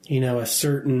a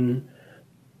certain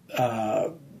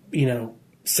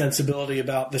sensibility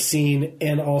about the scene,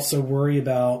 and also worry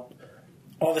about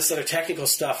all this other technical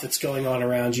stuff that's going on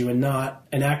around you, and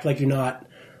act like you're not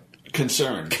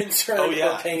concerned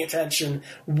or paying attention,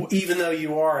 even though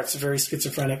you are. It's a very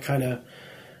schizophrenic kind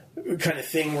of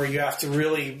thing where you have to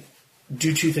really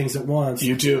do two things at once.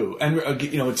 You do. And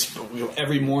it's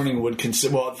every morning would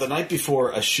consider. Well, the night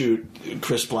before a shoot,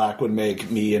 Chris Black would make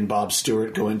me and Bob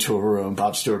Stewart go into a room,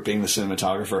 Bob Stewart being the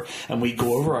cinematographer, and we'd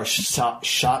go over our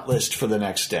shot list for the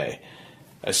next day.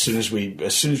 As soon as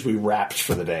we wrapped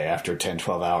for the day after 10,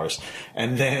 12 hours.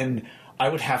 And then I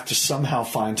would have to somehow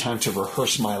find time to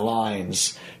rehearse my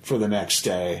lines for the next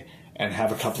day and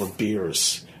have a couple of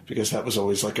beers, because that was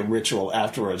always like a ritual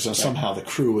afterwards. And somehow the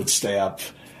crew would stay up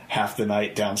half the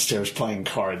night downstairs playing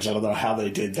cards. I don't know how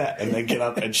they did that. And then get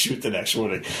up and shoot the next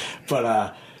morning.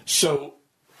 But so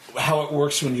how it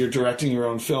works when you're directing your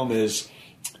own film is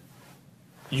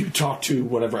you talk to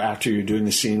whatever actor you're doing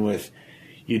the scene with.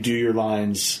 You do your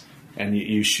lines, and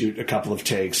you shoot a couple of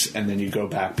takes, and then you go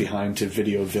back behind to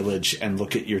Video Village and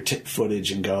look at your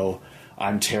footage and go,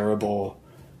 I'm terrible.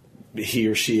 He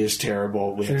or she is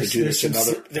terrible. We have to do this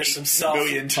another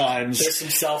million times. There's some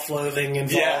self-loathing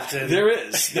involved. Yeah, there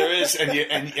is,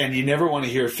 and you never want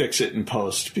to hear "fix it in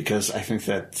post," because I think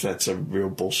that's a real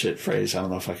bullshit phrase. I don't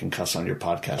know if I can cuss on your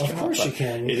podcast. Of course you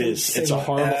can. It is. It's a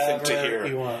horrible thing to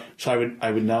hear. So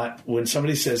I would not. When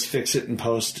somebody says "fix it in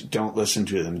post," don't listen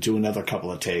to them. Do another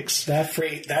couple of takes. That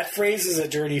phrase is a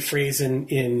dirty phrase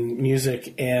in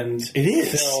music and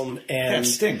film, and that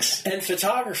stinks. And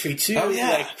photography too. Oh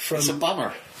yeah. It's a bummer.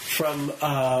 From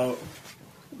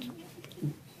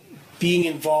being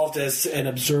involved as an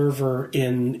observer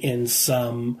in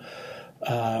some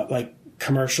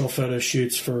commercial photo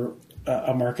shoots for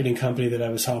a marketing company that I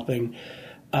was helping,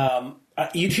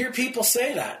 you'd hear people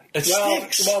say that.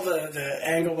 Stinks. Well, the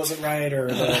angle wasn't right, or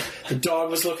the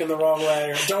dog was looking the wrong way,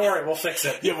 or don't worry, we'll fix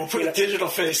it. Yeah, we'll put a digital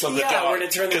face on the dog. Yeah, we're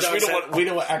going to turn the dog. Because we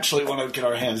don't actually want to get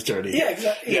our hands dirty. Yeah,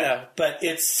 exactly. Yeah. But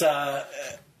it's...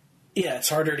 it's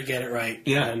harder to get it right.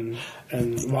 Yeah. And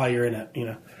while you're in it,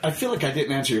 I feel like I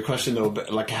didn't answer your question, though,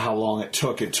 but like how long it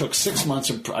took. It took 6 months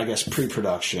of, I guess,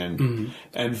 pre-production,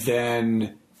 and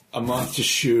then a month to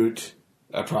shoot,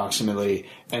 approximately,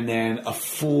 and then a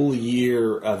full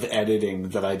year of editing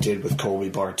that I did with Colby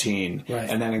Bartine. Right.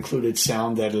 And that included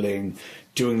sound editing,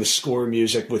 doing the score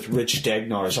music with Rich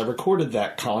Degnars. I recorded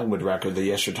that Collingwood record, the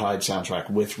Yes, You're Tied soundtrack,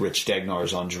 with Rich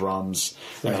Degnars on drums.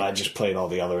 And then I just played all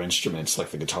the other instruments,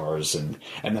 like the guitars. And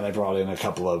then I brought in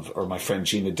my friend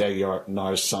Gina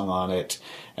Degnars sung on it,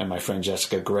 and my friend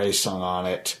Jessica Gray sung on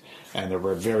it. And there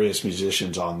were various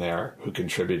musicians on there who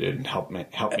contributed and helped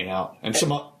me out. And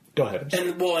go ahead.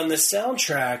 And the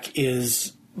soundtrack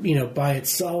is, by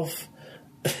itself,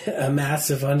 a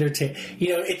massive undertaking.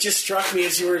 It just struck me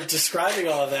as you were describing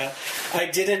all of that. I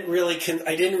didn't really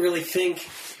think,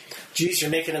 geez,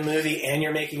 you're making a movie and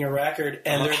you're making a record,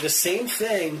 and they're the same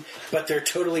thing, but they're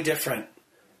totally different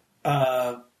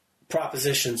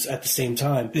propositions at the same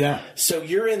time. Yeah. So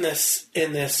you're in this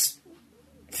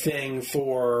thing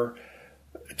for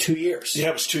 2 years. Yeah,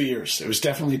 it was 2 years. It was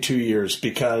definitely 2 years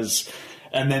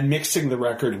and then mixing the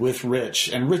record with Rich,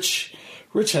 and Rich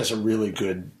has a really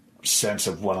good sense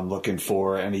of what I'm looking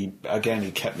for, and he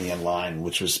kept me in line,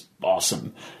 which was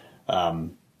awesome.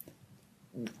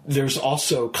 There's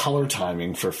also color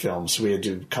timing for films. So we had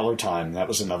to do color time. That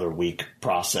was another week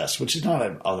process, which is not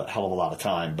a hell of a lot of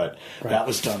time, but that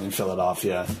was done in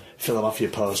Philadelphia. Philadelphia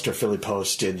Post or Philly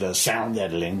Post did the sound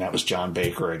editing. That was John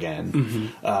Baker again.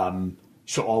 Mm-hmm.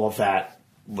 So all of that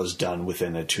was done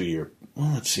within a 2 year.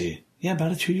 Well, let's see. Yeah,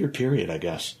 about a 2 year period, I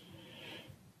guess.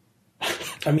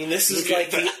 I mean, this is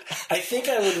like I think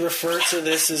I would refer to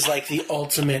this as like the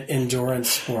ultimate endurance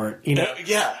sport.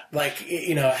 Yeah. Like,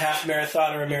 a half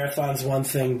marathon or a marathon's one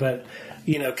thing, but,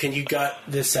 can you gut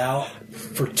this out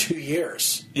for 2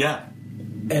 years? Yeah.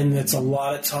 And it's a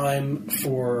lot of time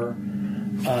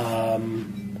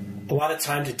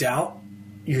to doubt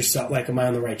yourself. Like, am I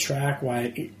on the right track?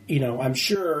 Why, I'm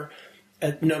sure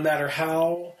no matter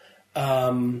how,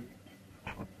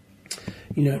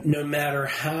 no matter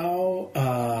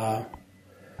how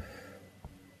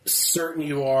certain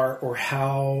you are or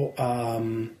how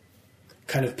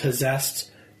kind of possessed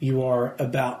you are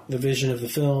about the vision of the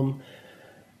film,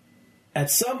 at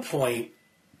some point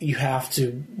you have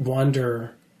to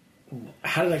wonder,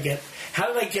 how did I get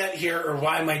here, or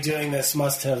why am I doing this?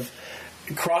 Must have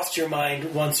crossed your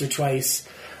mind once or twice,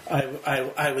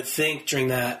 I would think, during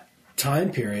that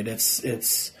time period.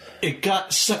 It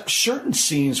got certain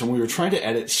scenes when we were trying to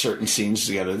edit certain scenes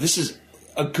together. This is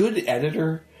a good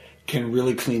editor can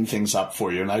really clean things up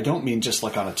for you. And I don't mean just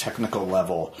like on a technical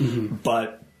level,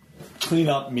 but clean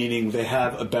up meaning they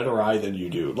have a better eye than you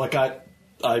do. Like I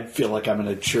feel like I'm an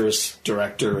mature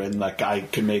director, and like I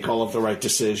can make all of the right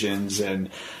decisions,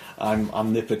 and I'm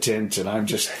omnipotent, and I'm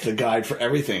just the guide for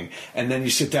everything. And then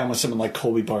you sit down with someone like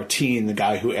Colby Barteen, the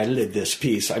guy who edited this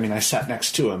piece. I mean, I sat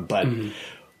next to him, but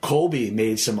Colby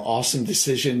made some awesome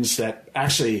decisions that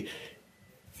actually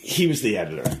he was the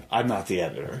editor. I'm not the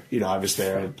editor. I was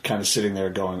there kind of sitting there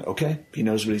going, okay, he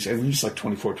knows what he's... And he was like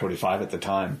 24, 25 at the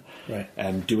time. Right.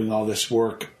 And doing all this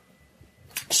work.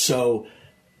 So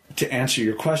to answer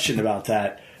your question about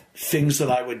that, things that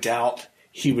I would doubt,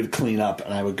 he would clean up,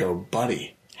 and I would go,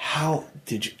 buddy, how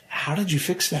did you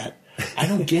fix that? I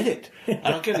don't get it. He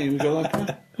would go like,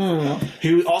 I don't know.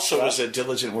 He also was a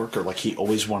diligent worker. Like, he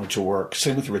always wanted to work.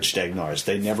 Same with Rich Degnars.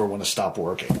 They never want to stop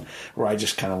working. Where I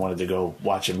just kind of wanted to go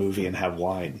watch a movie and have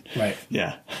wine. Right.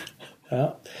 Yeah.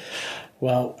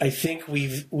 Well, I think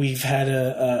we've had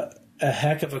a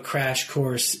heck of a crash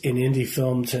course in indie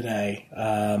film today.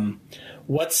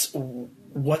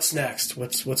 What's next?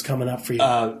 What's coming up for you?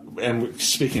 And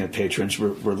speaking of patrons,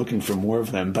 we're looking for more of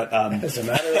them. But as a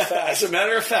matter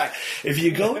of fact, if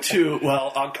you go to,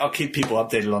 I'll keep people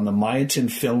updated on the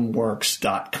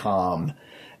MyatinFilmworks.com,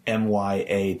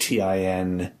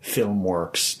 MYATIN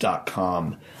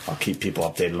Filmworks.com. I'll keep people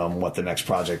updated on what the next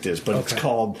project is. But It's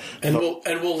called, and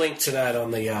we'll link to that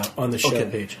on the show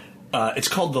page. It's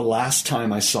called The Last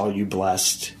Time I Saw You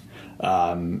Blessed.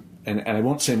 And I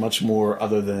won't say much more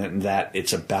other than that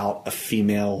it's about a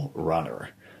female runner,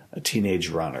 a teenage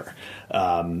runner,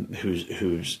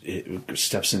 who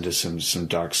steps into some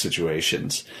dark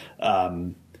situations.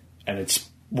 And it's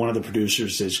one of the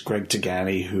producers is Greg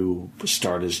Tagani, who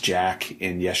starred as Jack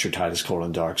in Yes, Your Tide is Cold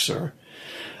and Dark, Sir.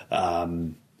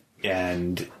 And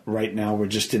right now we're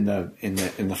just in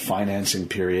the financing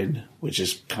period, which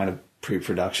is kind of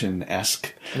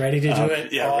pre-production-esque. Ready to do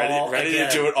it ready to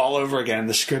do it all over again.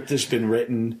 The script has been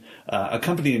written. A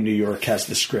company in New York has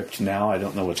the script now. I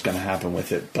don't know what's going to happen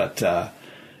with it, but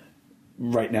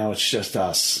right now it's just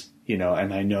us,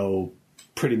 and I know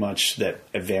pretty much that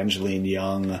Evangeline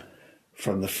Young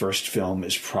from the first film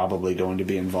is probably going to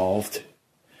be involved.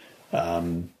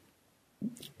 A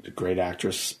great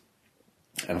actress.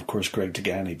 And, of course, Greg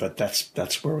Tagani. But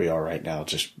that's where we are right now,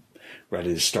 just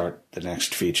ready to start the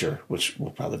next feature, which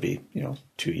will probably be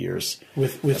 2 years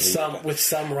with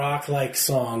some rock-like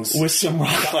songs. With some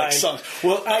rock-like songs.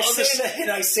 Well, I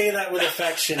say that with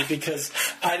affection because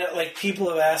I know, like, people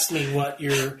have asked me what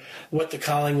the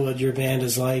Collingwood, your band,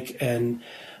 is like, and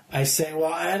I say,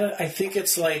 well, I think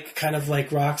it's like kind of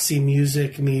like Roxy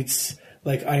Music meets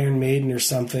like Iron Maiden or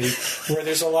something, where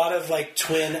there's a lot of like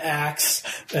twin axe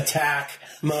attack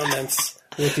moments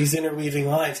with these interweaving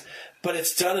lines. But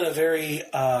it's done in a very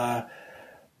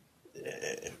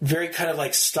very kind of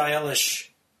like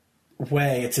stylish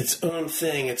way. It's its own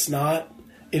thing.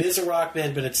 It is a rock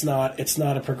band, but it's not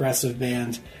a progressive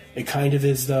band. It kind of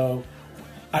is, though.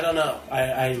 I don't know.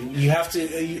 You have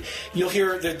to. You'll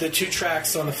hear the 2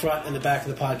 tracks on the front and the back of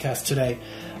the podcast today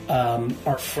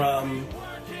are from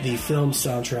the film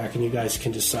soundtrack, and you guys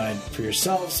can decide for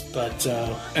yourselves. But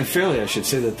and fairly, I should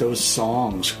say that those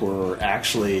songs were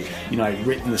actually, I'd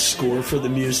written the score for the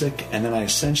music, and then I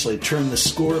essentially turned the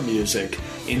score music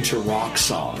into rock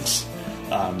songs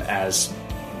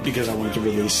because I wanted to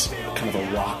release kind of a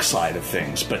rock side of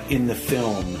things. But in the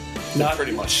film, not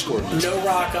pretty much score music. No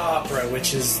rock opera,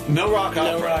 which is no rock opera.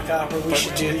 No rock opera.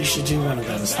 You should do one of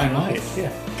those. I might.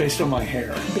 Yeah, based on my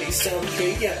hair. Based on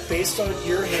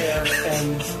your hair,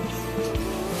 and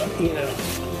we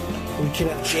can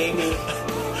have Jamie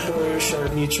Baruch, our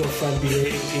mutual friend, be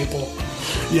rating people.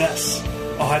 Yes.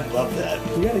 Oh, I'd love that.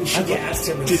 You should ask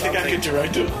him. Do you think I could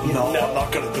direct it? No, I'm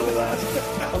not going to do that.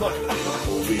 I'm not going to be in a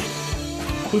movie.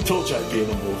 Who told you I'd be in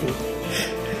a movie?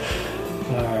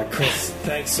 Chris,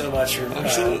 thanks so much for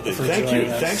absolutely. Thank you.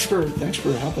 Thanks for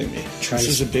helping me. This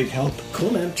is a big help.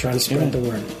 Cool, man. Trying to spread the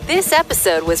word. This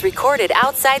episode was recorded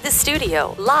outside the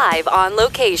studio, live on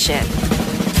location.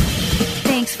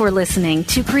 Thanks for listening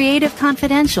to Creative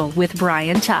Confidential with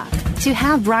Brian Tuck. To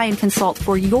have Brian consult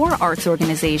for your arts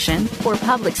organization, or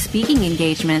public speaking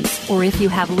engagements, or if you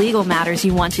have legal matters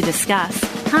you want to discuss,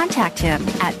 contact him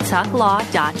at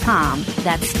tucklaw.com.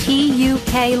 That's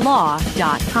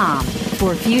TUKlaw.com.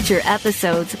 For future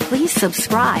episodes, please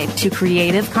subscribe to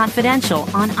Creative Confidential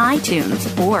on iTunes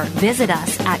or visit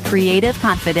us at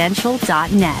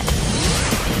creativeconfidential.net.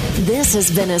 This has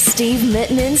been a Steve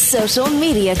Mittman social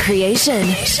media creation.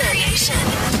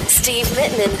 Steve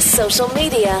Mittman,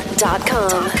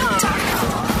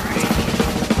 socialmedia.com.